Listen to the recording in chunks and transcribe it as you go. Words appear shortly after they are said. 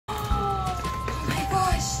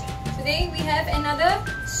Today we have another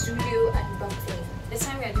Sudio unboxing. This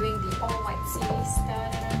time we are doing the all white series.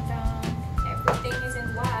 Everything is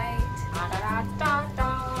in white.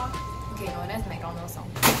 Okay, no, that's McDonald's song.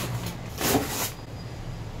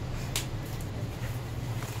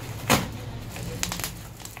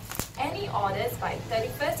 Any orders by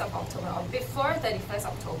 31st of October or before 31st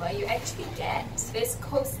October, you actually get this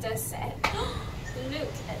coaster set. Look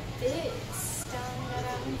at this.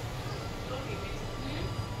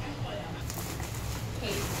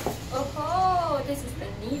 Okay. Oh, this is the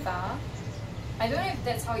Niva. I don't know if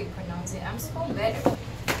that's how you pronounce it. I'm so bad at it.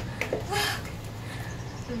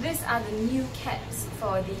 Look! These are the new caps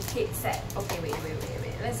for the kit set. Okay, wait.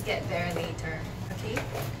 Let's get there later. Okay.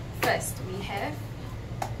 First, we have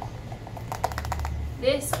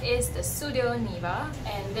this is the Sudio Niva,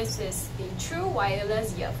 and this is the true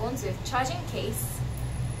wireless earphones with charging case,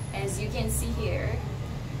 as you can see here.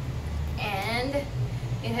 And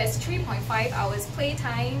it has 3.5 hours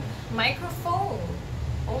playtime, microphone.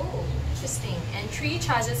 Oh, interesting. And 3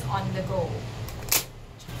 charges on the go.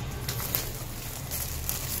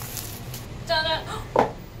 Ta-da!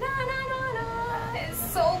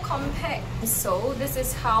 It's so compact. So this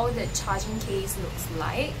is how the charging case looks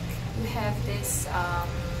like. You have this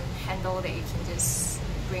handle that you can just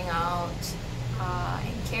bring out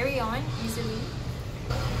and carry on easily.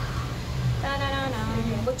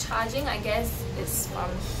 For charging, I guess, is from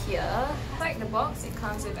here. Like the box, it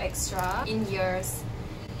comes with extra in-ears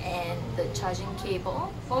and the charging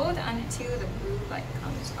cable. Hold until the blue light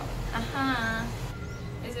comes out.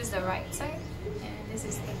 This is the right side and this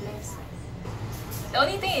is the left side. The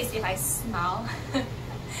only thing is if I smile,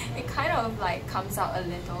 it kind of like comes out a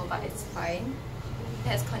little, but it's fine. It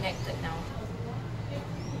has connected now.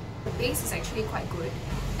 The bass is actually quite good,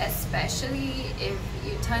 especially if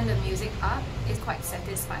you turn the music up. It's quite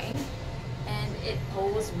satisfying and it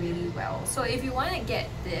holds really well. So if you want to get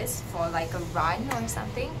this for like a run or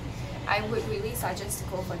something, I would really suggest to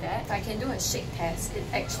go for that. If I can do a shake test, it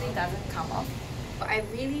actually doesn't come off. But I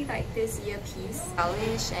really like this earpiece,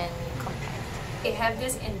 stylish and compact. They have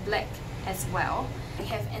this in black as well. I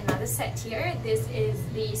have another set here. This is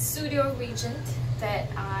the Sudio Regent that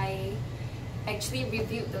I actually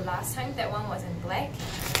reviewed the last time. That one was in black.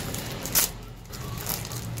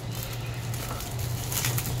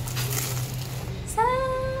 So,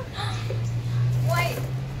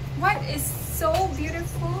 white is so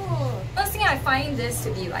beautiful. First thing, I find this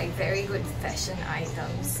to be like very good fashion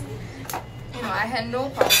items. You know, I had no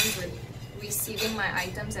problems with receiving my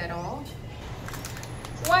items at all.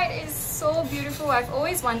 White is so beautiful. I've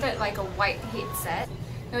always wanted like a white headset.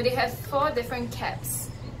 No, they have 4 different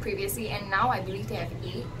caps previously, and now I believe they have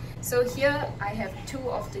 8. So here I have 2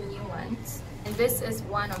 of the new ones, and this is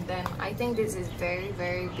one of them. I think this is very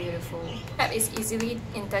beautiful. The cap is easily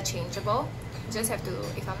interchangeable. You just have to,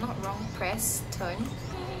 if I'm not wrong, press turn.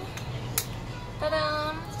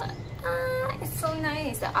 Ta-da! It's so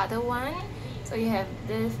nice. The other one, so you have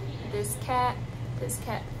this cap,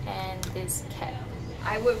 and this cap.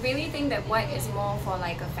 I would really think that white is more for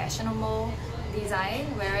like a fashionable design,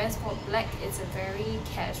 whereas for black it's a very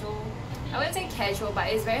casual, I wouldn't say casual, but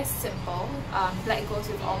it's very simple. Black goes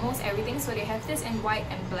with almost everything, so they have this in white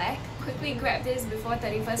and black. Quickly grab this before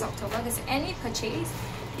 31st October because any purchase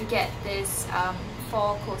you get this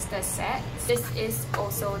 4 coaster set. This is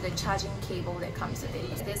also the charging cable that comes with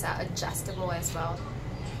it. These are adjustable as well.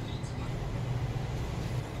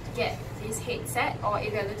 Get this headset, or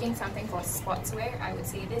if you're looking something for sportswear, I would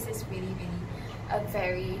say this is really a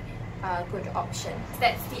very good option.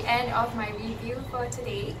 That's the end of my review for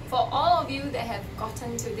today. For all of you that have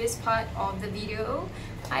gotten to this part of the video,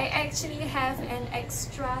 I actually have an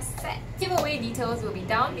extra set. Giveaway details will be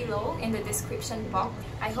down below in the description box.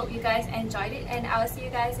 I hope you guys enjoyed it, and I'll see you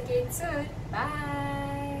guys again soon.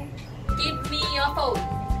 Bye! Give me your phone!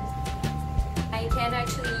 I can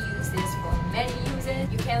actually use this for many uses.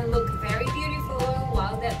 You can look very beautiful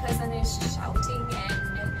while that person is shouting.